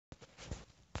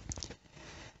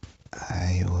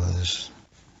was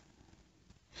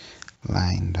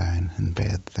lying down in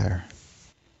bed there,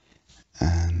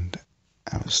 and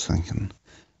I was thinking,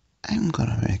 I'm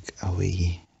gonna make a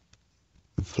wee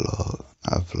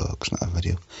vlog's not a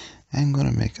video. I'm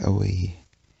gonna make a wee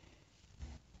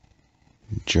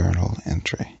journal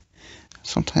entry.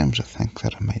 Sometimes I think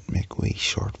that I might make wee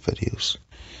short videos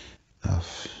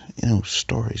of,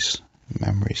 stories,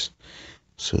 memories,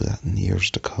 so that in years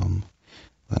to come,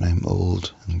 when I'm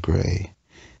old and grey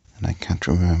and I can't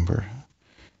remember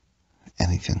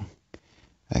anything,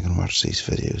 I can watch these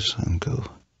videos and go,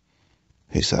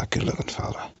 who's that good looking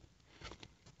fella?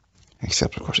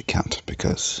 Except of course he can't,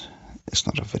 because it's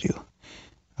not a video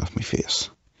of my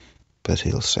face, but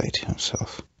he'll say to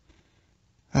himself,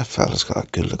 that fella's got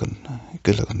a good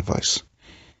looking voice.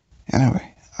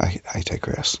 Anyway, I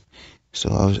digress. So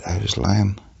I was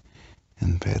lying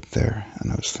in bed there,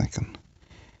 and I was thinking,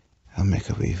 I'll make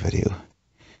a wee video.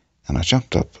 And I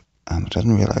jumped up, and I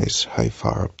didn't realise how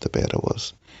far up the bed I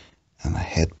was, and I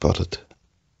headbutted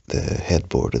the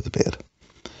headboard of the bed,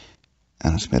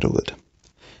 and it's made of wood.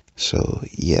 So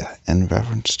yeah, in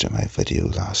reference to my video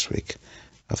last week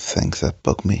of things that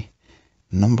bug me,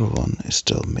 number one is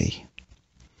still me.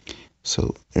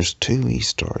 So there's two wee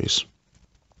stories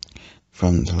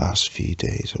from the last few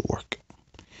days at work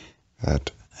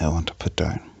that I want to put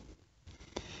down.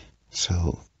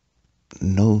 So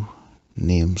no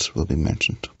names will be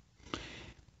mentioned,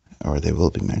 or they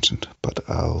will be mentioned, but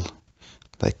I'll,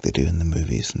 like they do in the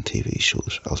movies and TV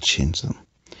shows, I'll change them.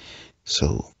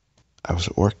 So I was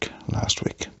at work last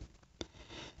week,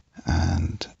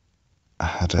 and I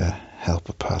had to help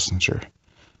a passenger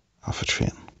off a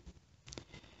train.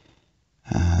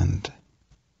 And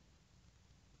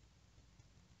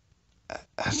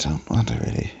I don't want to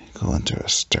really go into a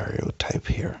stereotype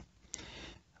here,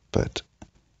 but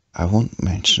I won't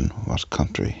mention what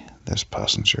country this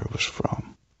passenger was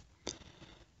from.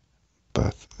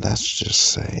 But let's just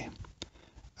say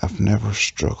I've never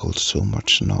struggled so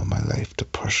much in all my life to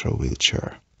push a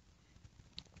wheelchair.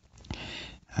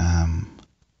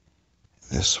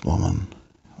 This woman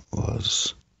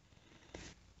was,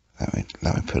 let me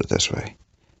put it this way,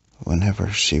 whenever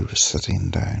she was sitting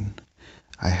down,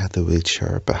 I had the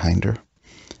wheelchair behind her,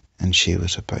 and she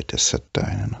was about to sit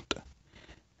down in it.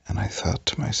 And I thought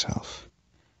to myself,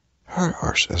 her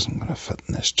arse isn't going to fit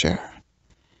in this chair.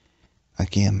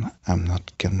 Again, I'm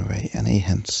not giving away any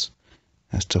hints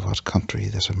as to what country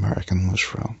this American was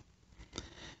from.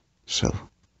 So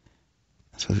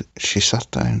she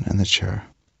sat down in the chair,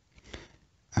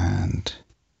 and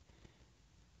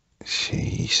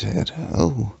she said,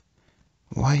 oh,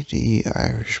 why do you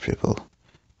Irish people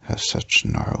have such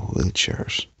narrow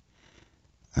wheelchairs?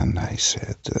 And I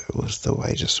said that it was the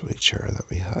widest wheelchair that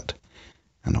we had,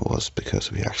 and it was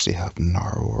because we actually have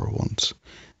narrower ones.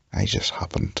 I just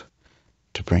happened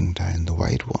to bring down the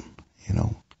wide one,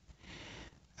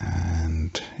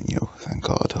 and thank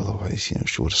God, otherwise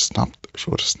she would have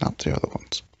snapped the other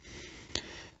ones.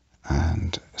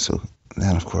 And so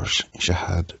then of course she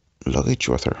had luggage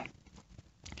with her,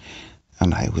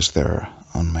 and I was there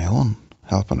on my own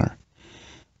helping her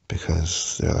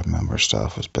because the other member of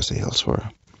staff was busy elsewhere.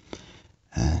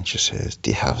 And she says,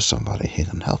 do you have somebody who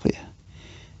can help you?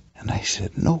 And I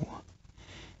said, no.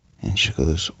 And she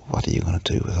goes, what are you going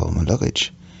to do with all my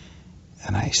luggage?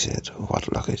 And I said,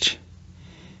 what luggage?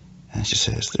 And she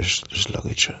says, there's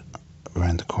luggage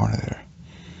around the corner there.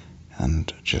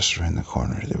 And just around the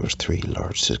corner there was 3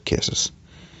 large suitcases.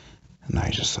 And I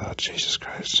just thought, Jesus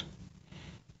Christ,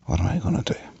 what am I going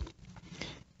to do?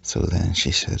 So then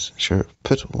she says, sure,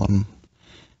 put one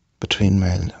between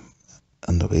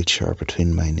the wheelchair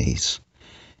between my knees,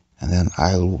 and then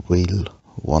I'll wheel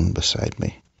one beside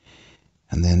me.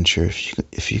 And then sure,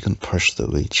 if you can push the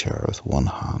wheelchair with one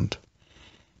hand,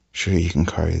 sure you can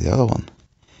carry the other one.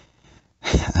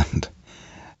 and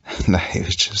I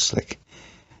was just like,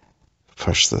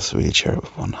 push this wheelchair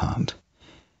with one hand?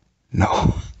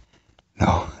 No,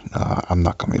 I'm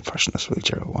not going to be pushing this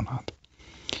wheelchair with one hand.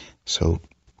 So,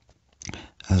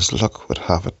 as luck would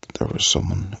have it, there was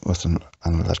someone with an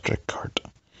electric cart.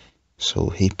 So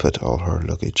he put all her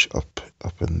luggage up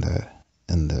in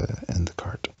the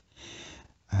cart,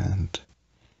 and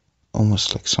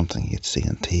almost like something you'd see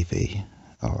on TV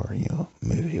or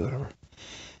movie or whatever.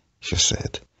 She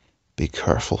said, "Be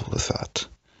careful with that.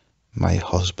 My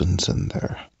husband's in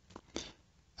there.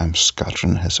 I'm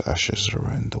scattering his ashes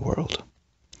around the world."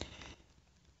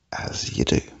 As you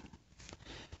do.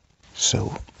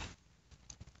 So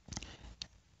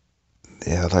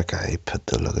the other guy put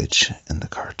the luggage in the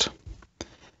cart,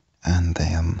 and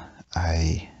then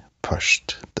I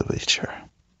pushed the wheelchair.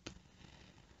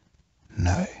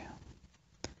 Now,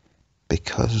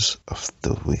 because of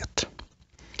the weight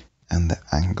and the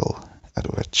angle at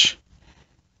which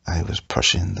I was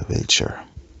pushing the wheelchair.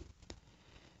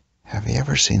 Have you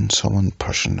ever seen someone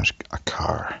pushing a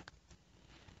car?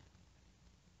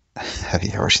 Have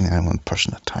you ever seen anyone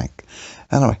pushing a tank?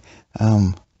 Anyway,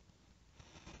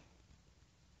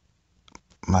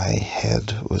 my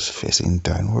head was facing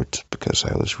downwards because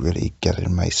I was really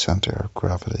getting my centre of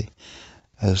gravity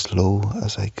as low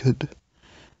as I could.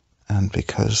 And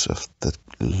because of the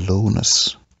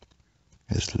lowness,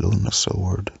 is lowness a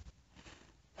word?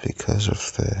 Because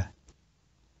of the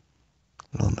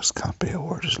lowness can't be a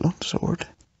word. Is lowness a word?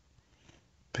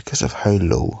 Because of how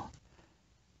low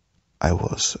I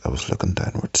was looking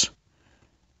downwards,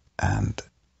 and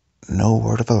no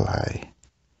word of a lie,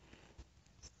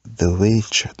 the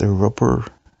wheelchair, the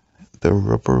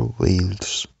rubber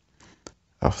wheels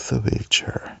of the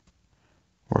wheelchair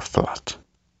were flat.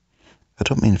 I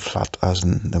don't mean flat as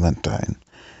in they went down.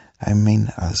 I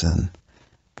mean as in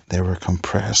they were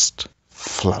compressed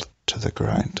flat to the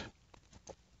ground.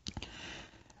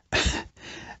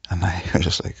 And I was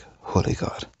just like, holy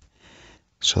God.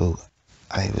 So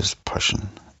I was pushing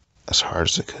as hard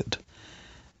as I could,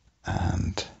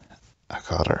 and I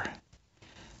got her.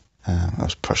 I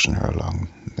was pushing her along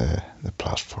the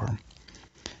platform,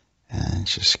 and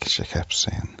she kept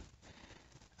saying,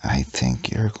 I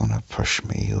think you're going to push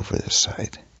me over the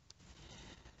side.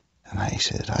 And I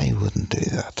said, I wouldn't do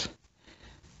that.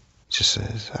 She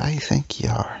says, I think you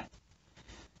are.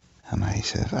 And I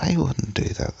said, I wouldn't do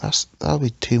that. That'll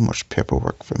be too much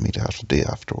paperwork for me to have to do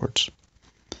afterwards.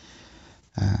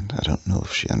 And I don't know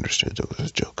if she understood it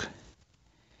was a joke.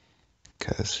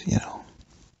 Because,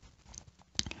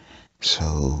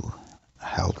 So I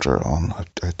helped her on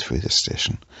out through the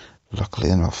station. Luckily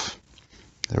enough,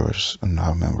 there was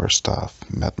another member of staff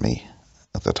met me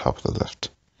at the top of the lift.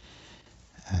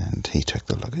 And he took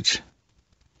the luggage.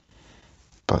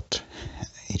 But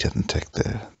he didn't take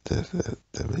the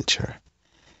wheelchair.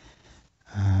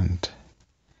 And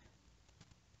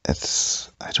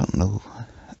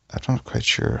I'm not quite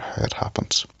sure how it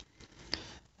happens,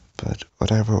 but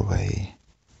whatever way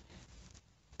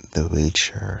the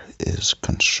wheelchair is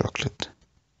constructed.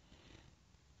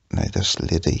 Now, this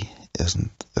lady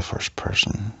isn't the first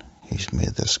person who's made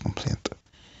this complaint.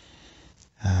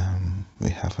 We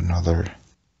have another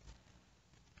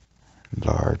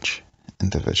large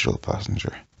individual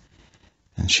passenger,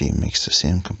 and she makes the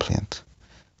same complaint,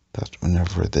 that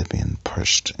whenever they're being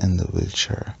pushed in the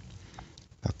wheelchair,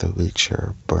 that the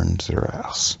wheelchair burns their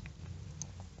ass.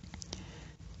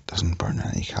 Doesn't burn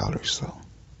any calories though.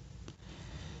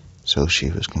 So she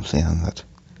was complaining that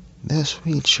this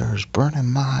wheelchair is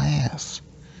burning my ass.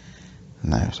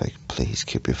 And I was like, please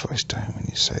keep your voice down when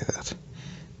you say that.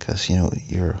 Because,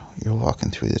 you're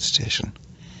walking through the station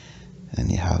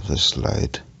and you have this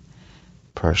loud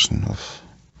person of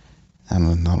an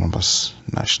anonymous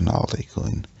nationality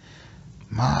going,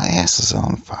 my ass is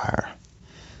on fire.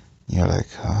 You're like,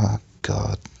 oh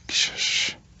God,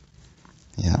 shush.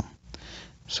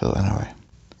 So anyway,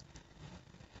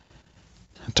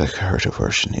 I took her to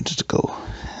where she needed to go,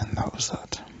 and that was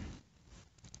that.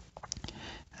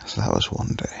 So that was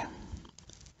one day.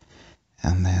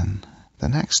 And then the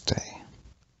next day,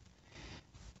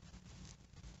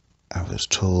 I was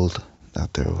told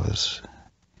that there was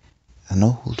an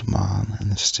old man in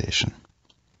the station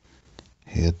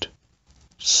who had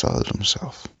soiled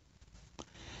himself.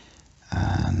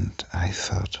 And I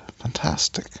thought,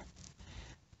 fantastic,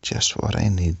 just what I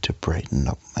need to brighten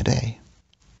up my day.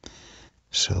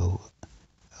 So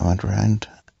I went round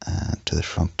to the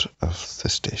front of the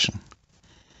station,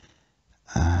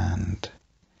 and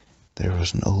there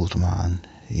was an old man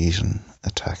using a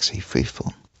taxi free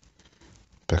phone,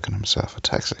 booking himself a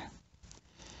taxi.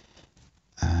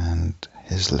 And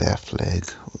his left leg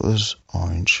was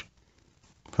orange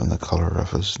from the colour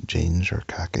of his jeans or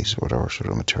khakis or whatever sort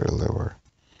of material they were.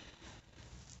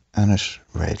 And his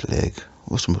right leg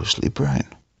was mostly brown.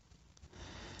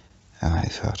 And I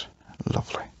thought,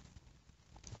 lovely.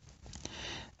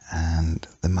 And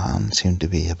the man seemed to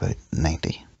be about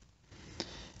 90.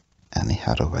 And he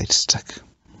had a white stick.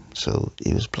 So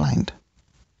he was blind,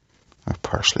 or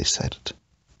partially sighted.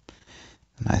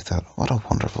 And I thought, what a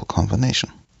wonderful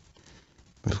combination.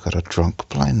 We've got a drunk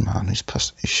blind man who's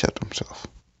shit himself.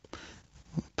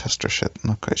 Pissed or shit,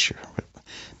 I'm not quite sure. But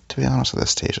to be honest, at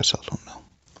this stage, I still don't know.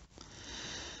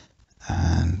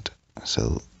 And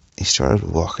so he started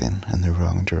walking in the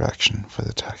wrong direction for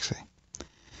the taxi.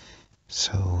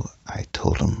 So I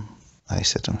told him, I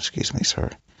said to him, excuse me, sir,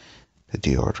 did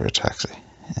you order a taxi?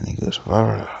 And he goes,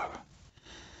 "Wah."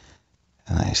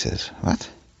 And I said, what?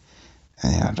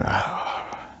 And, and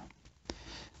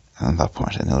at that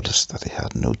point I noticed that he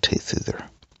had no teeth either.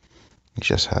 He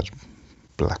just had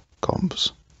black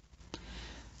gums.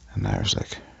 And I was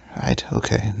like, right,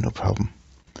 okay, no problem.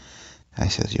 I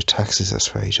said, your taxi's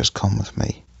this way, just come with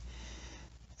me.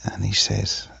 And he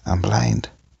says, I'm blind.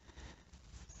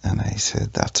 And I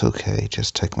said, that's okay,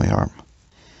 just take my arm.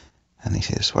 And he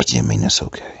says, what do you mean it's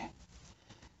okay?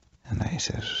 And I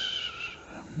said,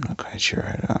 I'm not quite sure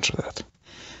how to answer that.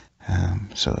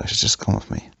 So I said, just come with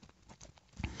me.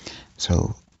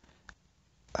 So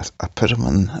I put him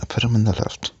in the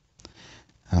lift,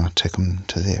 and I took him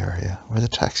to the area where the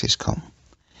taxis come.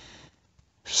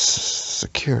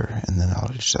 Secure in the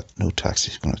knowledge that no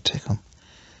taxi's going to take him,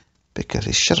 because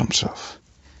he shit himself.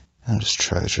 And his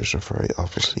trousers are very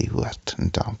obviously wet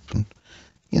and damp and,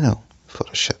 full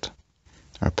of shit.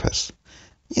 Or piss.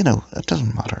 It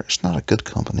doesn't matter. It's not a good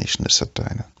combination to sit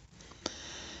down in.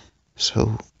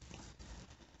 So,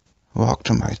 walked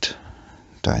him out,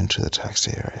 down to the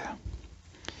taxi area.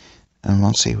 And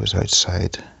once he was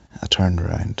outside, I turned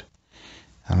around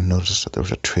and I noticed that there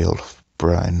was a trail of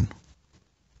brown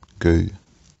goo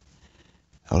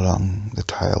along the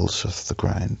tiles of the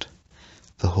ground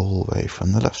the whole way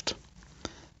from the lift.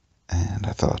 And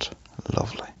I thought,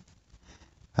 lovely.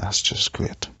 That's just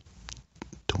great.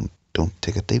 Don't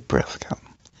take a deep breath, Captain.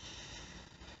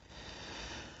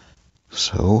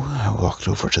 So I walked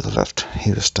over to the lift.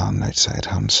 He was standing outside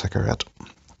having a cigarette,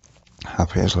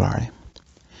 happy as Larry.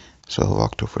 So I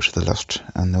walked over to the lift,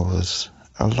 and there was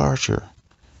a larger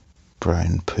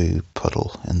brown poo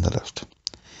puddle in the lift.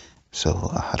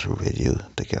 So I had a radio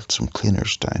to get some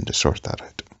cleaners down to sort that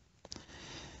out.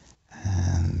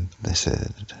 And they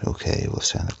said, okay, we'll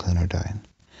send a cleaner down.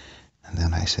 And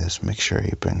then I says, make sure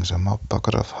he brings a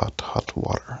bucket of hot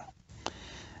water.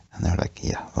 And they're like,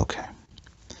 yeah, okay.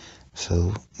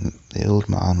 So the old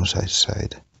man was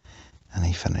outside, and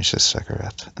he finished his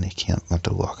cigarette, and he went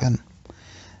to walk in.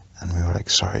 And we were like,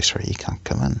 sorry, sir, you can't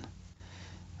come in.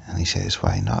 And he says,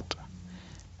 why not?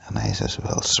 And I says,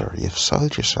 well, sir, you've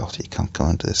soiled yourself. You can't come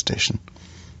into the station.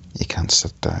 You can't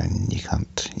sit down. You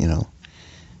can't, you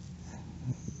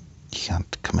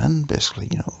can't come in, basically,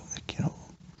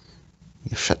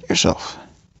 you've shit yourself.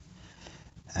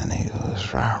 And he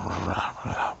goes, rah, rah, rah,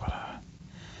 rah, rah.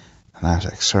 And I was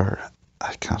like, sir,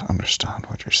 I can't understand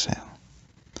what you're saying.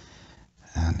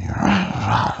 And he rah,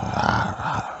 rah, rah,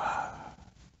 rah.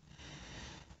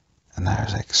 And I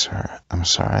was like, sir, I'm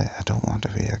sorry, I don't want to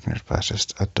be ignorant, but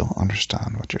I don't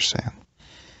understand what you're saying.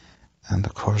 And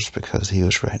of course, because he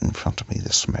was right in front of me,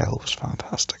 the smell was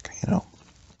fantastic,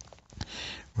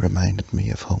 Reminded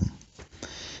me of home.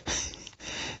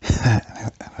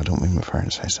 I don't mean my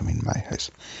parents' house, I mean my house.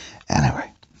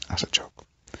 Anyway, that's a joke.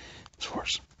 It's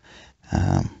worse.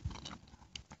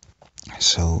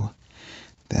 So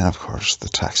then, of course, the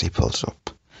taxi pulls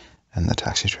up, and the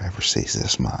taxi driver sees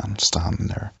this man standing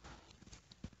there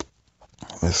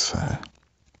with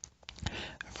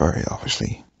very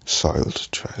obviously soiled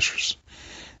trousers.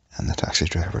 And the taxi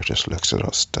driver just looks at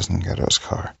us, doesn't get out of his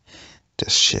car,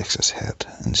 just shakes his head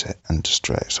and just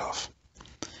drives off.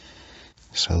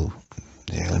 So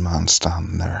the old man's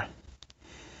standing there,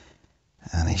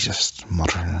 and he's just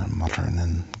muttering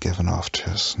and giving off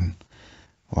to us, and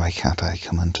why can't I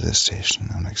come into the station?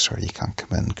 I'm like, sorry, you can't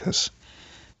come in because,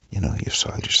 you've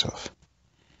soiled yourself.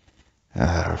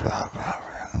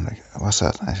 I'm like, what's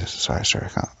that? I said, sorry, sir,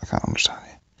 I can't understand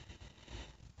you.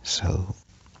 So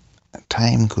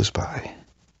time goes by,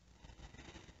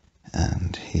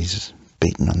 and he's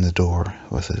beating on the door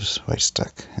with his white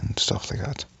stick and stuff like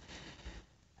that.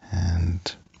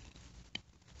 And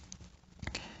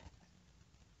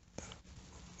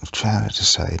I'm trying to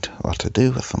decide what to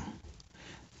do with them.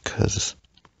 Because,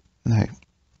 now,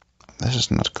 this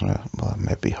is not going to, well, it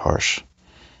may be harsh.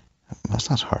 Well, it's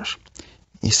not harsh.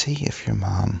 You see, if your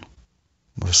man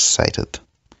was sighted,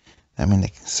 I mean,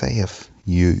 like, say if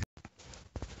you,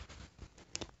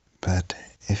 but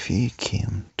if you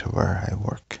came to where I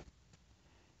work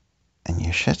and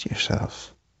you shit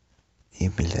yourself,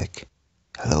 you'd be like,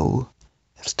 hello,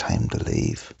 it's time to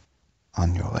leave,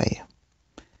 on your way.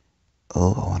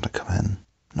 Oh, I want to come in.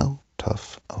 No,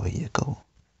 tough, away you go.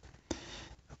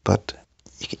 But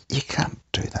you can't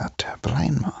do that to a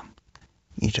blind man.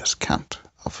 You just can't,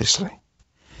 obviously.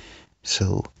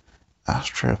 So,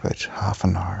 after about half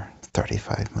an hour,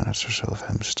 35 minutes or so of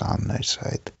him standing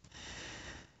outside,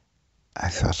 I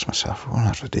thought to myself, we're going to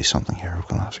have to do something here. We're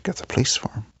going to have to get the police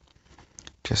for him.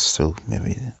 Just so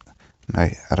maybe... Now,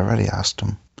 I'd already asked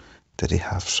him, did he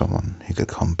have someone who could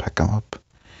come pick him up?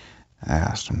 I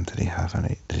asked him, did he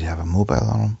have a mobile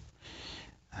on him?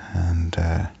 And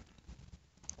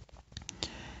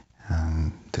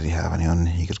did he have anyone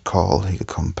he could call? He could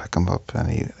come pick him up.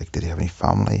 And did he have any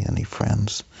family, any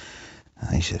friends?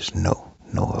 And he says, no,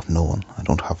 I've no one. I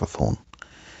don't have a phone.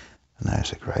 And I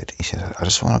was like, right. He said, I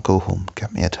just want to go home.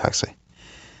 Get me a taxi.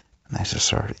 And I said,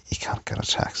 sorry, you can't get a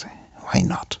taxi. Why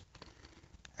not?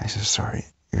 I said, sorry,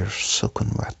 you're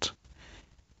soaking wet.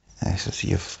 And I said,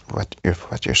 you've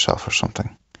wet yourself or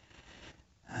something.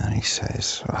 And he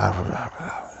says, blah, blah, blah,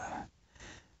 blah.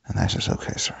 And I says,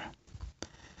 okay, sir.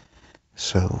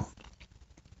 So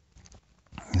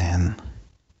then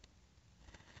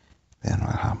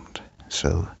what happened?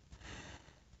 So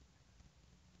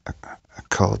I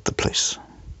called the police.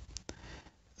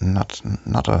 Not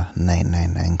a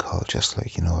 999 call, just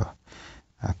like,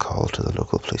 a call to the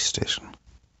local police station.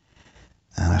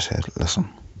 And I said, listen,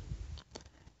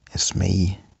 it's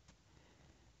me,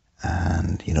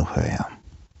 and you know who I am.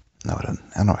 No, I didn't.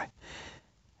 Anyway,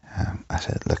 I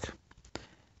said, look,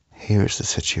 here's the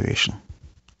situation.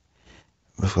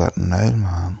 We've got an old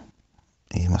man,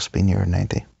 he must be near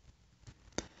 90,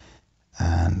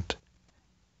 and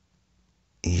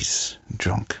he's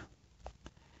drunk.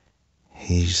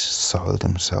 He's soiled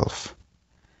himself,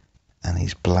 and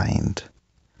he's blind,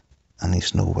 and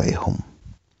he's no way home.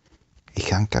 He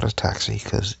can't get a taxi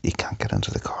because he can't get into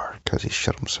the car because he's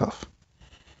shot himself.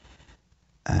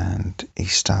 And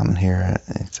he's standing here.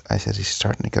 I said he's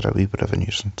starting to get a wee bit of a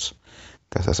nuisance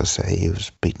because, as I say, he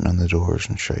was beating on the doors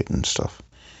and shouting and stuff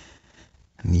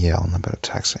and yelling about a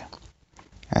taxi.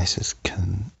 I says,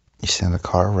 can you send a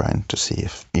car around to see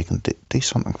if you can do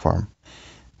something for him,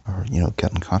 or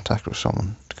get in contact with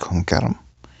someone to come get him?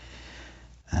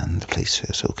 And the police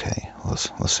says, okay, we'll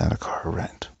send a car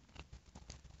around.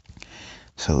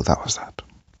 So that was that.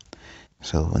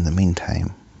 So in the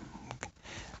meantime,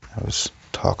 I was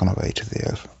talking away to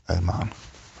the old man,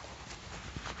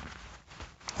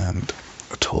 and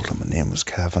I told him my name was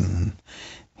Kevin, and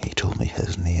he told me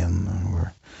his name,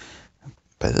 and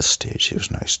by this stage he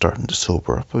was now starting to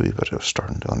sober up a wee bit. I was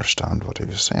starting to understand what he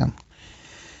was saying,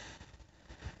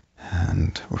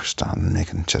 and we're standing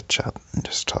making chit chat and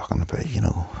just talking about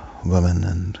women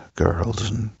and girls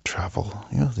and travel,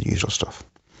 the usual stuff.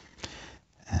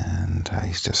 And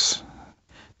he's just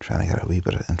trying to get a wee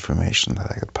bit of information that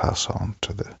I could pass on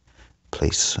to the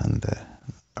police or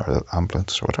the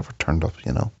ambulance or whatever turned up,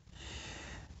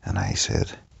 And I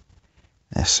said,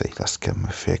 let's give him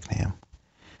a fake name.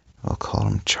 We'll call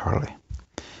him Charlie.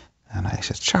 And I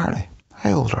said, Charlie,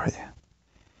 how old are you?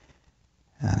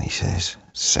 And he says,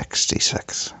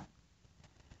 66.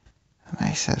 And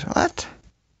I said, what?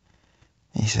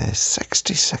 He says,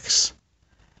 66.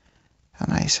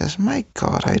 And I says, my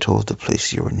God, I told the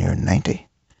police you were near 90.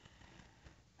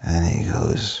 And he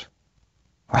goes,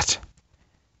 what?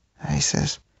 I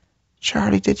says,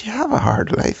 Charlie, did you have a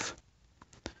hard life?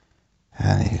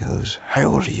 And he goes,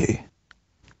 how old are you?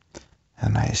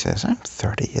 And I says, I'm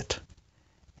 38.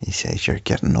 He says, you're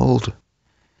getting old.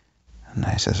 And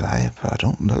I says, but I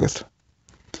don't look it.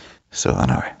 So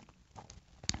anyway,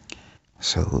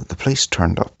 so the police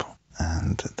turned up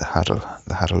and they had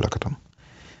a look at him.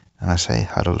 And I say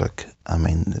had a look, I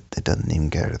mean they didn't even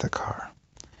get out of the car.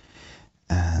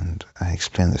 And I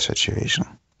explained the situation.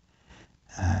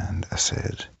 And I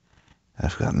said,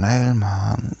 I've got an old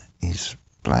man, he's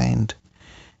blind,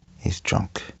 he's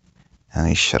drunk, and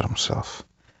he's shit himself.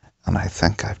 And I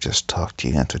think I've just talked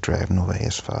you into driving away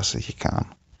as fast as you can.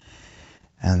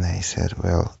 And they said,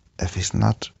 well, if he's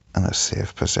not in a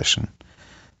safe position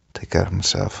to get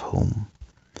himself home,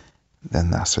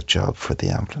 then that's a job for the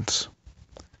ambulance.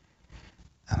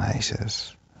 And I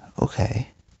says, okay.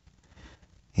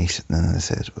 Then they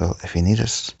said, well, if you need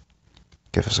us,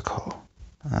 give us a call.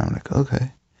 And I'm like,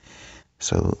 okay.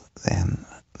 So then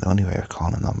the only way of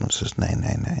calling an ambulance is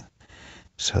 999.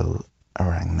 So I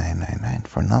rang 999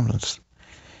 for an ambulance.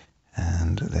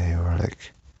 And they were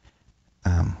like,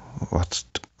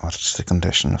 what's the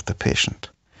condition of the patient?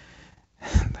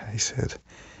 And I said,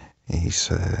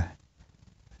 he's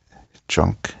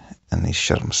drunk and he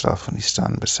shot himself and he's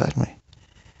standing beside me.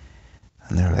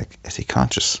 And they're like, is he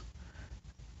conscious?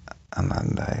 And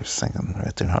I was thinking,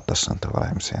 right, they're not listening to what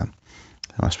I'm saying.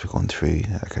 They must be going through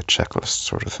like a checklist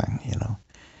sort of thing,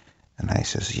 And I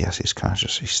says, yes, he's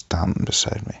conscious. He's standing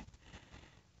beside me.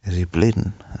 Is he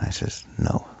bleeding? And I says,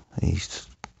 no, he's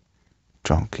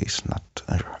drunk. He's not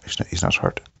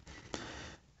hurt.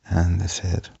 And they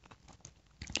said,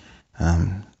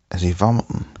 is he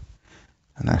vomiting?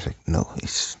 And I was like, no,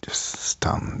 he's just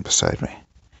standing beside me.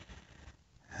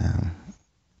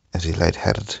 Is he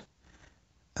lightheaded?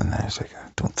 And I was like, I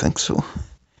don't think so.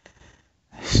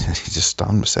 He said, he's just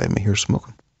standing beside me here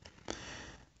smoking.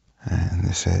 And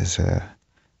he says,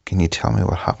 can you tell me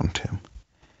what happened to him?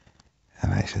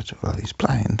 And I said, well, he's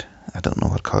blind. I don't know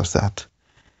what caused that,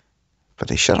 but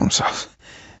he shot himself.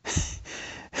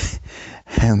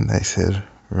 And I said,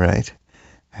 right.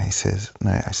 I says,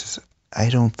 I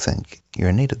don't think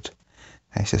you're needed.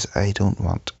 I says, I don't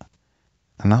want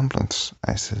an ambulance.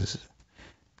 I says,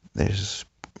 there's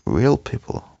real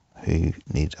people who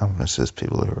need ambulances,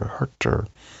 people who are hurt or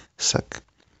sick.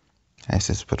 I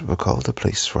says, but we called the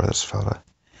police for this fella,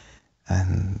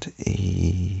 and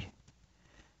they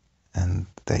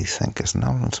think it's an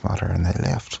ambulance matter, and they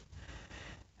left.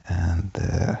 And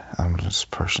the ambulance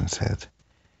person said,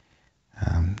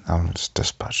 ambulance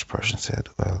dispatch person said,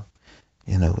 well,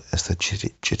 it's the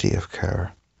duty of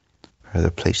care for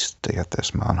the police to get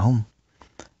this man home.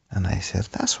 And I said,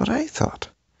 that's what I thought.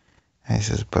 I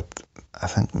says, but I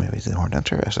think maybe they weren't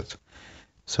interested,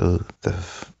 so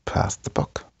they've passed the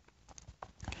buck.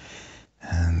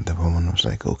 And the woman was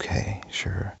like, okay,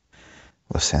 sure,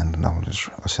 we'll send an ambulance,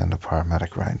 we'll send a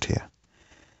paramedic round to you.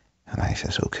 And I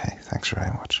says, okay, thanks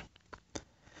very much.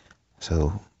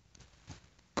 So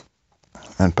I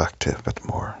went back to a bit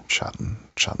more chatting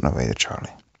away to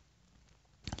Charlie.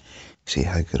 See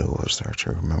how good it was there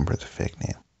to remember the fake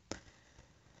name.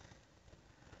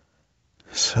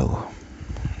 So,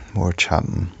 more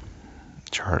chatting.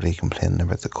 Charlie complaining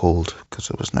about the cold, because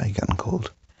it was now getting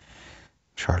cold.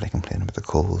 Charlie complaining about the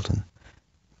cold, and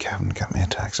Kevin got me a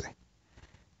taxi.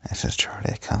 I says,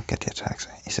 Charlie, I can't get you a taxi.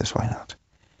 He says, why not?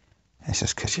 I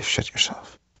says, because you've shit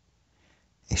yourself.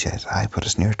 He says, aye, but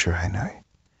it's near to right now.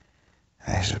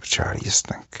 I said, but Charlie, you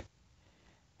stink.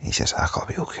 He says, I'll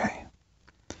be okay.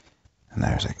 And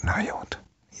I was like, no, you won't.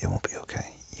 You won't be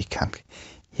okay. You can't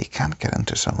get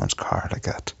into someone's car like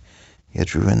that.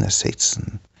 You'd ruin the seats,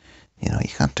 and you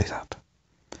can't do that.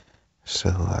 So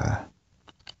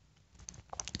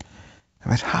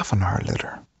about half an hour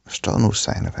later, still no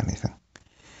sign of anything.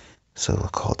 So I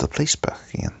called the police back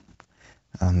again,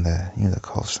 and the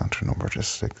call centre number,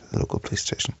 just like the local police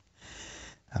station.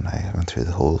 And I went through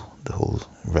the whole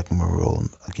rigmarole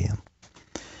again.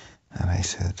 And I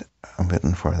said, I'm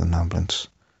waiting for an ambulance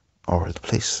or the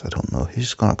police. I don't know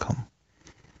who's going to come.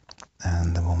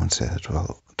 And the woman said,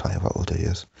 well, I'll tell you what we'll do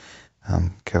is,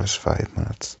 give us 5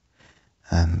 minutes,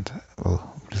 and we'll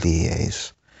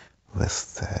liaise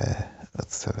with the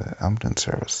ambulance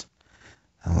service,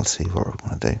 and we'll see what we're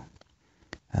going to do.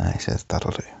 And I said,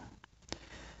 that'll do.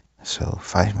 So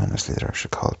 5 minutes later, she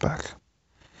called back,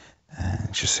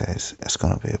 and she says, it's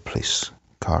going to be a police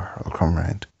car. I'll come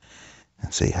round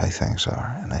and see how things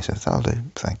are. And I said, that'll do,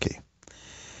 thank you.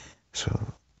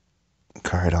 So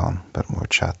carried on, a bit more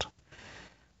chat,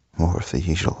 more of the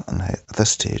usual. And at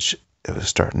this stage, it was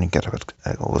starting to get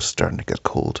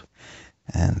cold,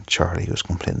 and Charlie was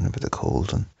complaining about the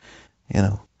cold, and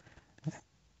I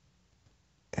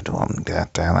don't want to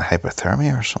get down a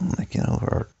hypothermia or something,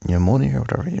 or pneumonia or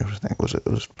whatever. It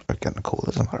was getting cold.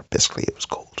 It doesn't matter. Basically, it was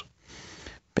cold.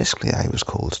 Basically, I was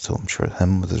cold, so I'm sure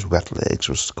him with his wet legs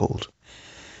was cold.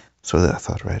 So I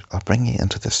thought, right, I'll bring you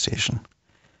into the station,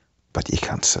 but you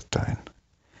can't sit down.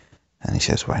 And he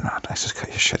says, why not? I says, 'cause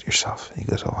you shit yourself. He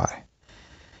goes, oh, why?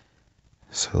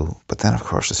 So, but then, of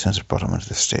course, as soon as I brought him into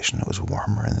the station, it was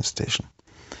warmer in the station.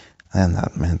 And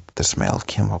that meant the smell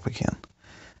came up again.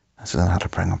 So then I had to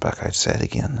bring him back outside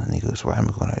again. And he goes, why am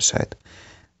I going outside?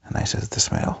 And I said, the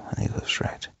smell. And he goes,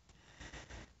 right.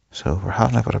 So we're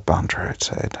having a bit of banter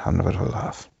outside, having a bit of a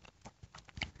laugh.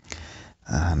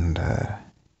 And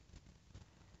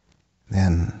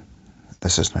then,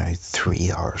 this is now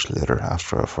 3 hours later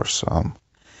after I first saw him,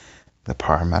 the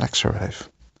paramedics arrive.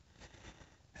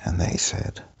 And they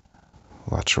said,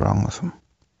 what's wrong with him?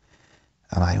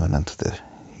 And I went into the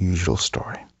usual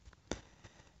story.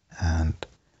 And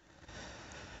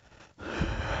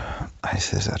I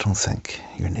says, I don't think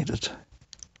you're needed.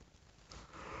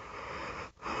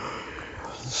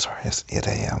 Sorry, it's 8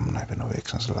 a.m. and I've been awake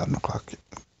since 11 o'clock,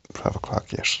 12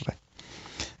 o'clock yesterday.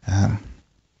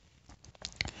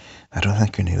 I don't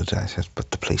think you're needed, I said,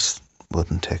 but the police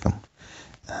wouldn't take him.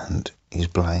 And he's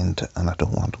blind, and I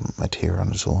don't want him out here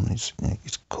on his own. He's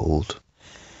cold.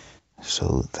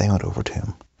 So they went over to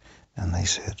him, and they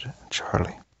said,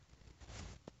 Charlie,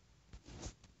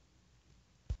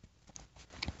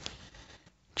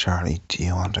 do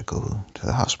you want to go to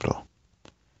the hospital?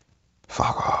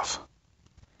 Fuck off.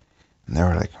 And they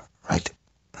were like, right,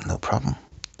 no problem.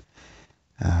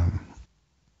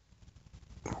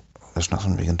 There's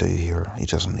nothing we can do here. He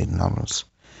doesn't need an ambulance.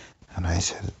 And I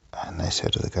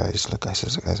said to the guys, look, I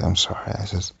says, guys, I'm sorry. I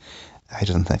says, I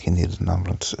didn't think he needed an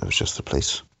ambulance. It was just the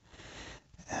police.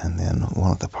 And then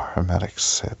one of the paramedics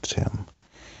said to him,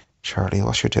 Charlie,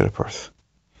 what's your date of birth?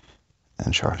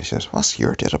 And Charlie says, what's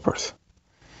your date of birth?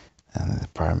 And the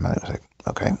paramedic was like,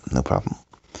 okay, no problem.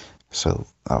 So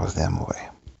that was them away.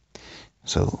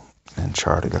 So then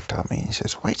Charlie looked at me and he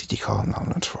says, why did you call an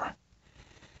ambulance for?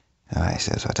 And I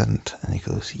says, I didn't. And he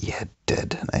goes, yeah, I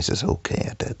did. And I says, okay,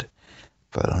 I did.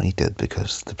 But I only did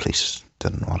because the police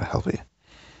didn't want to help you.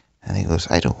 And he goes,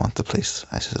 I don't want the police.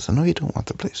 I says, I know you don't want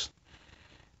the police.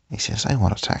 He says, I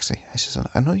want a taxi. I says,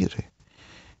 I know you do.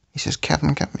 He says,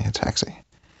 Kevin, get me a taxi.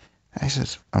 I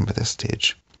says, and by this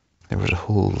stage, there was a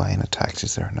whole line of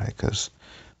taxis there now because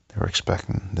they were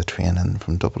expecting the train in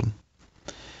from Dublin.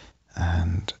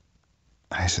 And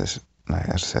I says, now,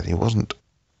 as I said, he wasn't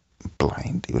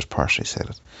blind, he was partially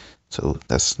sighted. So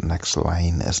this next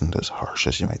line isn't as harsh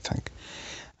as you might think.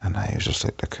 And I was just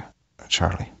like, look,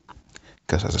 Charlie,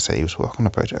 because as I say, he was walking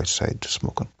about outside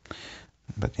smoking.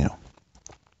 But, you know,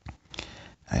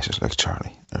 I says, look,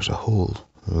 Charlie, there's a whole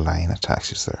line of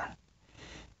taxis there.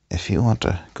 If you want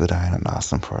to go down and ask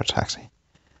them for a taxi,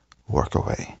 work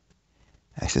away.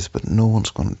 I says, but no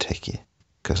one's going to take you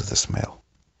because of the smell.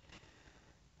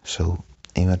 So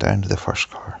he went down to the first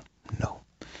car, no.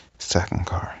 Second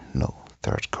car, no.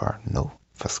 Third car, no.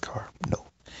 Fifth car, no.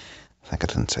 I think I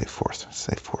didn't say fourth.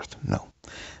 Say fourth, no.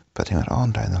 But he went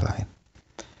on down the line.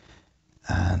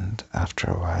 And after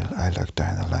a while, I looked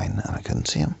down the line and I couldn't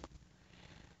see him.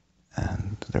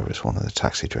 And there was one of the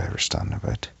taxi drivers standing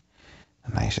about.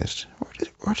 And I says,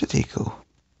 where did he go?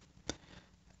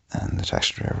 And the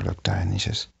taxi driver looked down and he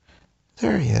says,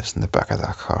 there he is in the back of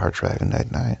that car driving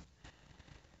out now.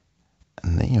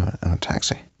 And, you know, in a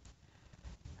taxi.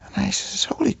 And I says,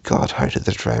 holy God, how did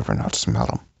the driver not smell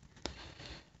him?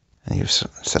 And he was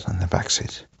sitting in the back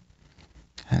seat.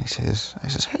 And I says,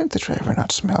 how did the driver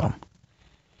not smell him?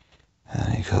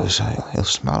 And he goes, he'll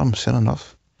smell him soon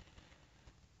enough.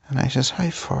 And I says, how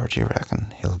far do you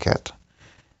reckon he'll get?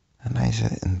 And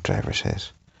the driver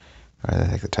says, or I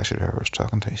think the taxi driver was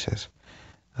talking to, he says,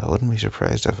 I wouldn't be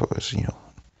surprised if it was, you know,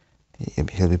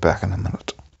 he'll be back in a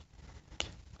minute.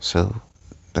 So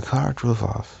the car drove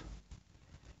off,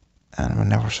 and we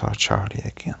never saw Charlie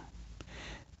again.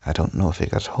 I don't know if he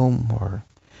got home or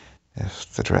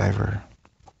if the driver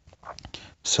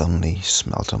suddenly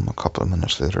smelt him a couple of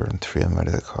minutes later and threw him out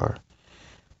of the car.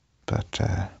 But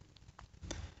there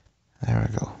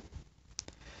we go.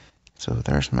 So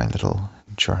there's my little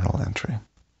journal entry.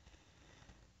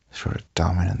 Sort of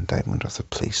damning indictment of the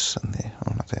police and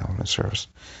not the ambulance service.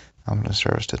 Ambulance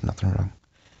service did nothing wrong.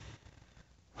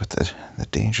 But the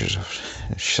dangers of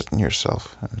shitting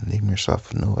yourself and leaving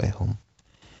yourself with no way home.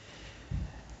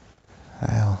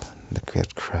 Well, the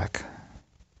great crack.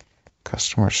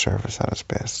 Customer service at its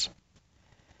best.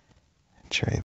 Cherry